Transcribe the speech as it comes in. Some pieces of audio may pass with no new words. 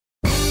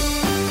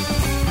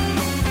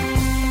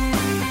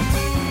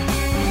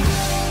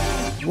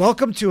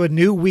Welcome to a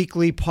new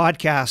weekly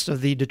podcast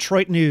of the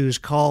Detroit News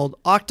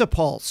called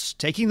Octopulse,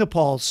 taking the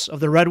pulse of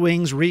the Red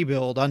Wings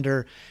rebuild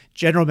under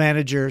General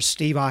Manager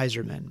Steve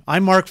Yzerman.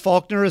 I'm Mark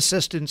Faulkner,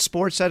 Assistant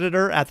Sports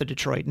Editor at the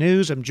Detroit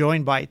News. I'm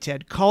joined by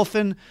Ted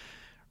Kulfan,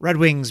 Red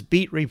Wings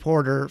beat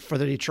reporter for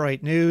the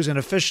Detroit News. And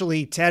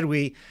officially, Ted,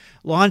 we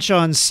launch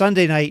on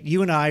Sunday night,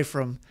 you and I,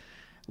 from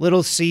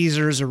Little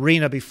Caesars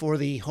Arena before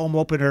the home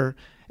opener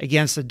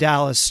against the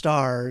Dallas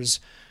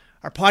Stars.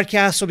 Our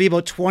podcast will be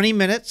about 20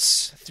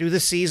 minutes through the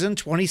season,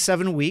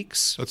 27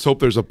 weeks. Let's hope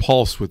there's a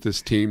pulse with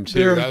this team,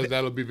 too.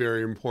 That'll be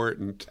very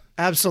important.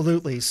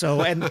 Absolutely.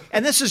 So, and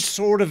this is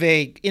sort of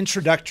a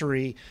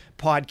introductory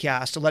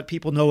podcast to let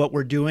people know what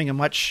we're doing, a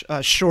much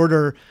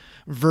shorter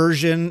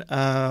version,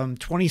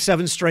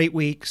 27 straight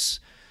weeks,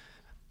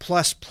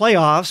 plus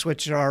playoffs,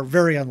 which are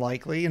very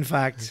unlikely. In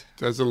fact,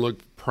 doesn't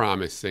look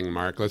promising,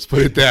 Mark. Let's put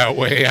it that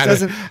way.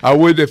 I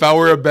would, if I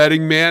were a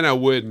betting man, I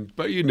wouldn't.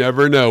 But you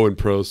never know in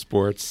pro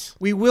sports.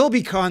 We will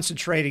be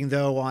concentrating,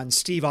 though, on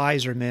Steve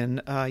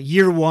Yzerman,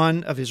 year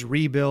one of his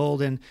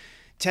rebuild. And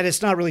Ted,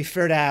 it's not really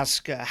fair to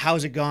ask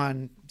how's it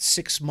gone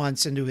 6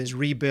 months into his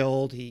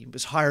rebuild. He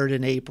was hired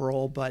in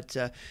April, but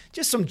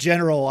just some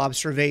general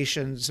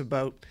observations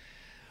about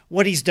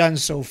what he's done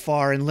so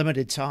far in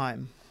limited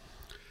time.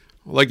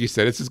 Like you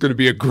said, this is going to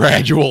be a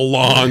gradual,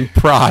 long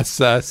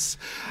process.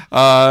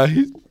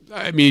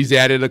 He's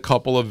added a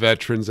couple of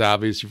veterans,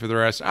 obviously, for the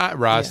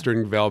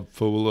rostering Val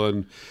Fula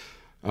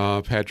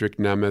and Patrick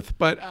Nemeth.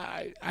 But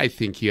I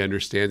think he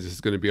understands this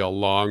is going to be a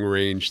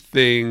long-range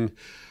thing.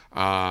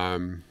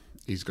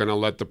 He's going to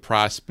let the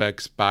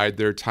prospects bide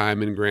their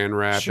time in Grand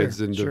Rapids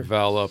and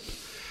develop.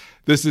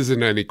 This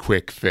isn't any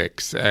quick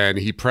fix. And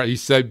he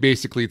said,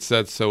 basically, it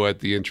said so at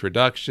the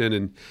introduction,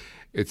 and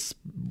it's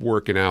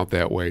working out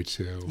that way,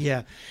 too.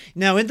 Yeah.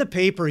 Now, in the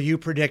paper, you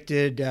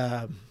predicted,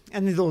 and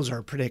those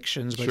are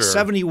predictions, but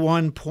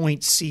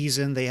 71-point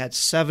season. They had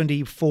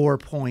 74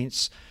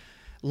 points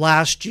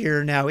last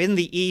year. Now, in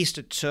the East,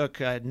 it took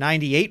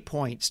 98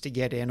 points to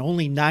get in,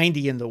 only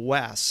 90 in the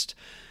West.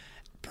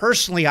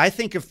 Personally, I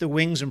think if the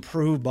Wings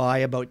improve by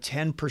about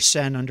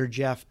 10% under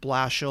Jeff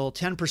Blashill,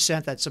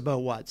 10%, that's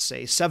about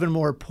 7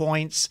 more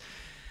points.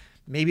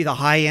 Maybe the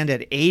high end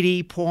at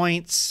 80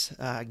 points,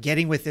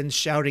 getting within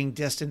shouting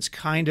distance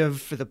kind of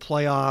for the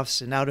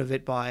playoffs and out of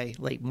it by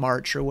late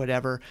March or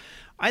whatever.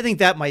 I think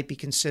that might be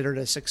considered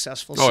a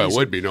successful season. Oh, it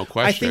would be, no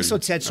question. I think so,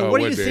 Ted. So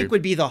what do you think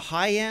would be the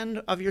high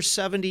end of your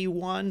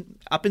 71,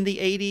 up in the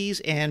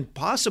 80s, and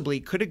possibly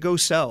could it go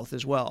south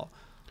as well?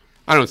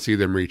 I don't see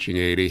them reaching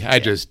 80. I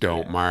just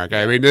don't, Mark.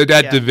 I mean,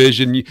 that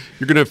division, you're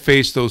going to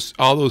face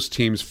all those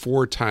teams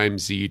 4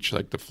 times each,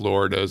 like the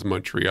Floridas,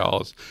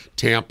 Montreals,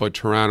 Tampa,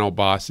 Toronto,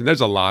 Boston.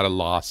 There's a lot of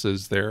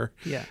losses there.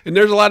 Yeah. And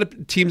there's a lot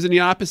of teams in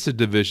the opposite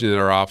division that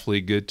are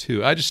awfully good,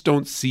 too. I just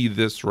don't see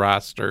this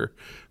roster,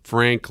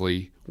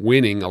 frankly,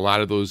 winning a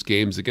lot of those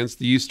games against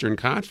the Eastern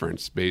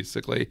Conference,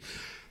 basically.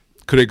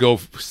 Could it go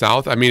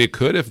south? I mean, it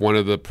could if one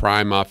of the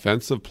prime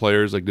offensive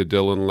players like the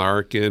Dylan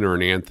Larkin or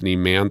an Anthony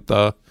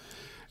Mantha,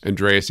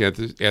 Andreas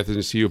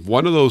Athanasiou, if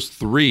one of those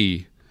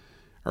 3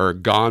 are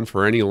gone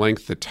for any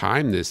length of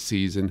time this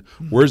season,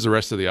 where's the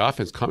rest of the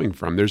offense coming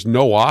from? There's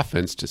no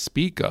offense to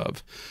speak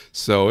of.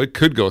 So it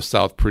could go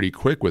south pretty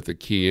quick with a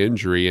key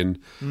injury. And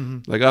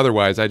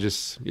otherwise,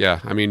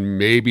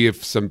 maybe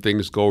if some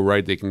things go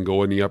right, they can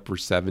go in the upper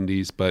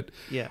 70s. But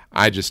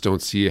I just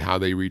don't see how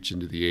they reach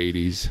into the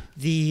 80s.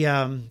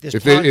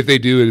 If they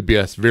do, it'd be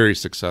a very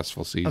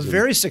successful season. A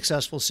very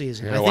successful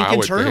season. Yeah, I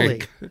think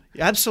internally.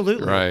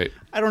 Absolutely. Right.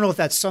 I don't know if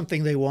that's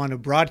something they want to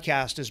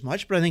broadcast as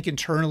much, but I think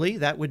internally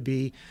that would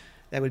be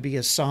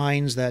a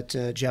signs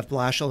that Jeff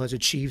Blashill has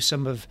achieved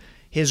some of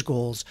his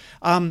goals.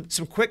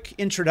 Some quick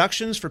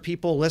introductions for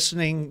people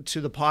listening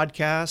to the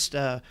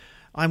podcast.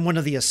 I'm one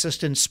of the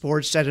assistant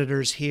sports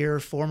editors here,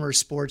 former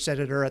sports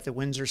editor at the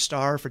Windsor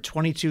Star for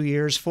 22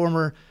 years,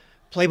 former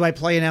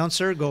play-by-play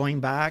announcer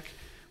going back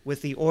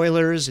with the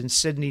Oilers in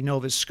Sydney,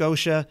 Nova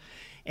Scotia.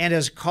 And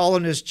as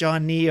columnist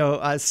John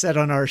Neo said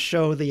on our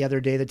show the other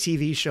day, the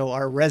TV show,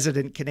 our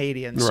resident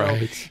Canadian.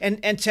 Right. So,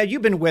 and Ted,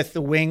 you've been with the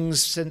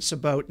Wings since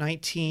about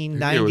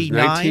 1999. It was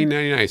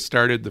 1999. I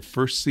started the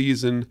first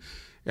season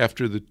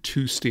after the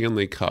 2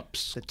 Stanley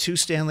Cups. The 2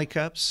 Stanley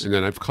Cups. And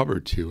then I've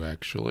covered 2,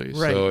 actually.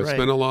 Right, so it's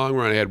been a long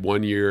run. I had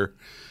 1 year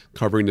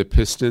covering the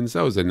Pistons.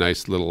 That was a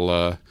nice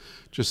little,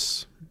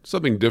 just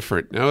something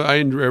different. Now, I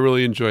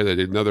really enjoy that.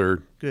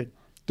 Another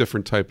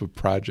different type of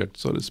project,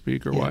 so to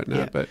speak, or whatnot.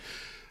 Yeah. But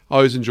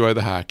always enjoy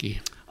the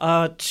hockey.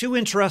 2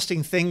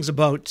 interesting things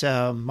about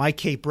my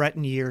Cape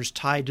Breton years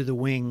tied to the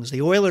Wings.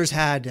 The Oilers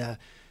had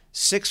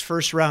 6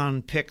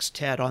 first-round picks,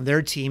 Ted, on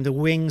their team. The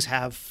Wings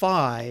have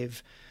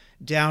 5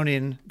 down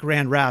in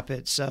Grand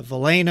Rapids.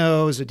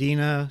 Veleno,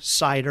 Zadina,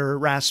 Seider,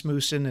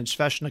 Rasmussen, and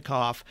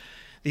Svechnikov.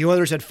 The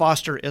Oilers had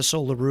Foster,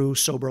 Issel, LaRue,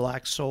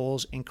 Soberlac,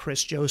 Souls, and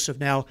Chris Joseph.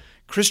 Now,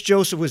 Chris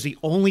Joseph was the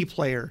only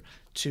player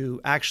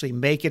to actually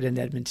make it in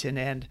Edmonton,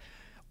 and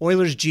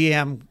Oilers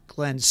GM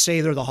Glenn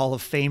Sather, the Hall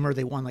of Famer,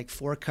 they won like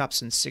 4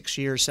 cups in 6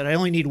 years, said, I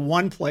only need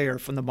one player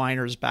from the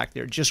minors back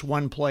there, just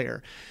one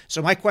player.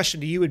 So my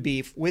question to you would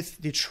be, with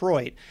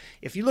Detroit,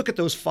 if you look at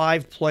those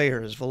 5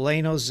 players,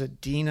 Veleno,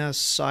 Zadina,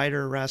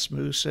 Seider,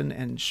 Rasmussen,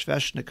 and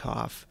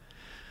Svechnikov,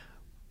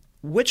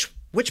 which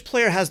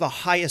player has the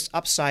highest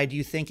upside, do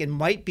you think, and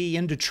might be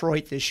in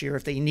Detroit this year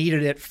if they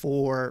needed it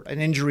for an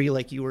injury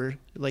like you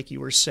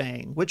were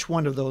saying? Which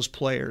one of those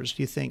players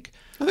do you think?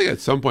 I think at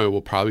some point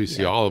we'll probably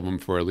see all of them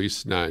for at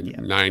least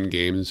nine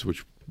games,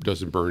 which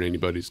doesn't burn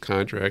anybody's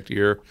contract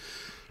here.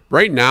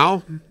 Right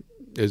now,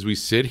 as we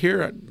sit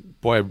here,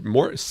 boy,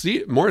 Morris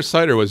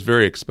Seider was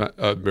very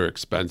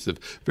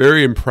expensive,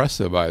 very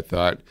impressive, I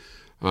thought.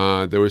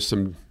 There was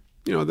some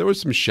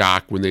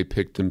shock when they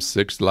picked him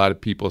 6th. A lot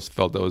of people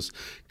felt that was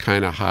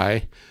kind of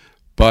high.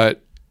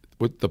 But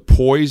with the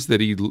poise that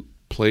he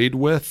played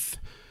with,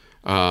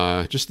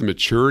 just the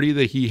maturity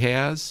that he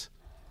has,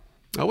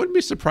 I wouldn't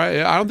be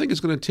surprised. I don't think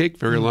it's going to take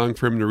very long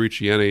for him to reach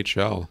the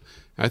NHL.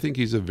 I think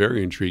he's a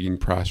very intriguing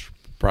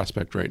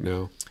prospect right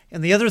now.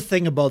 And the other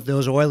thing about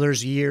those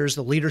Oilers years,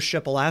 the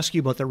leadership, I'll ask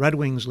you about the Red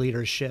Wings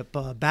leadership.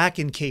 Back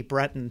in Cape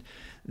Breton,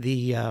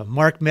 the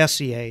Mark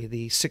Messier,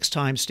 the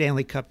 6-time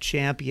Stanley Cup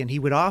champion, he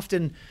would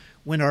often,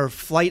 when our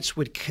flights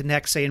would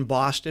connect, say in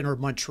Boston or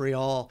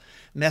Montreal,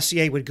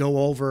 Messier would go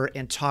over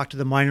and talk to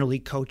the minor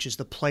league coaches,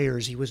 the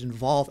players. He was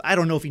involved. I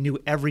don't know if he knew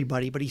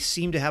everybody, but he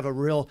seemed to have a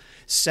real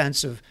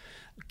sense of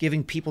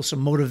giving people some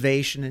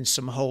motivation and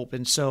some hope.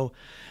 And so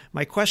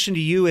my question to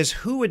you is,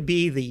 who would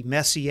be the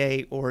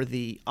Messier or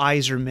the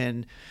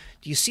Yzerman?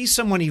 Do you see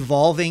someone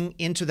evolving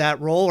into that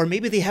role? Or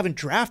maybe they haven't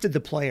drafted the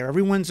player.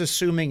 Everyone's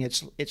assuming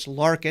it's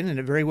Larkin, and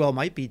it very well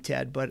might be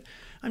Ted. But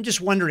I'm just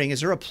wondering,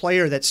 is there a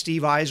player that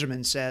Steve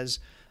Yzerman says,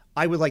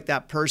 I would like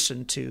that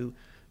person to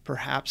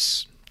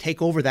perhaps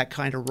take over that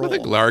kind of role? I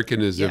think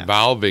Larkin is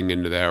evolving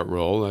into that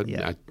role.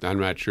 I'm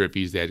not sure if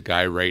he's that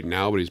guy right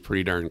now, but he's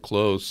pretty darn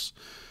close.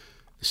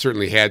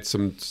 Certainly had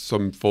some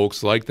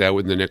folks like that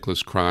with the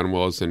Nicholas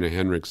Cronwells and the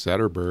Henrik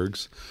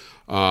Zetterbergs.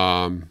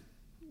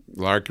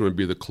 Larkin would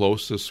be the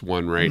closest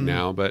one right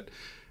now, and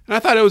I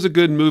thought it was a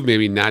good move,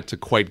 maybe not to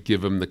quite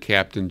give him the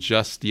captain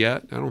just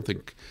yet. I don't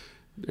think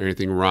there's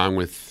anything wrong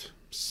with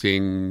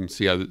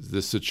see how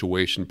this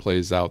situation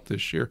plays out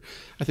this year.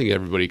 I think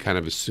everybody kind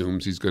of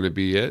assumes he's going to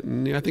be it,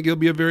 and I think he'll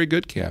be a very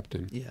good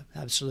captain. Yeah,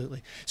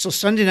 absolutely. So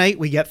Sunday night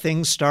we get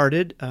things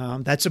started.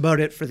 That's about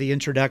it for the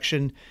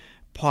introduction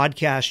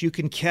podcast. You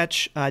can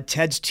catch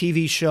Ted's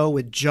TV show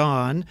with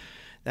John.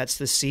 That's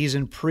the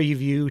season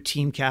preview,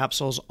 team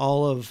capsules,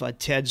 all of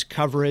Ted's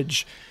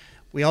coverage.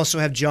 We also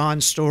have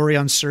John's story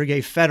on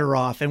Sergei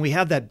Fedorov, and we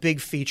have that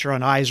big feature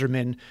on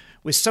Yzerman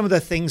with some of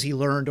the things he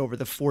learned over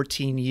the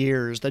 14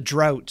 years, the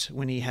drought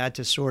when he had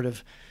to sort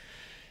of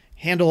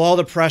handle all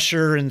the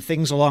pressure and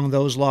things along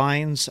those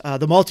lines.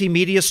 The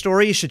multimedia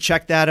story, you should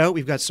check that out.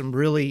 We've got some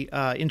really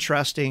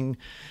interesting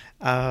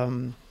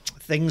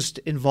things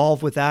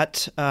involved with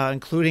that,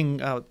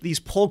 including these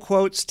pull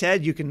quotes.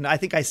 Ted, I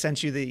think I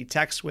sent you the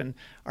text when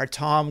our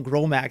Tom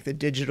Gromack, the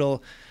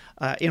digital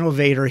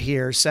innovator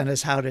here, sent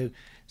us how to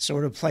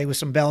sort of play with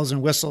some bells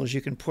and whistles. You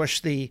can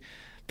push the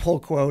pull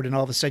quote and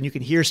all of a sudden you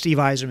can hear Steve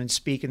Yzerman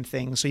speak and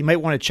things. So you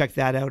might want to check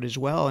that out as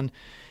well. And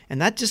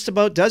that just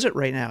about does it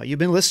right now. You've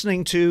been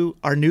listening to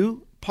our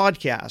new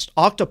podcast,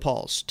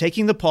 Octopulse,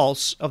 taking the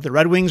pulse of the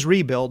Red Wings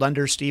rebuild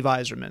under Steve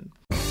Yzerman.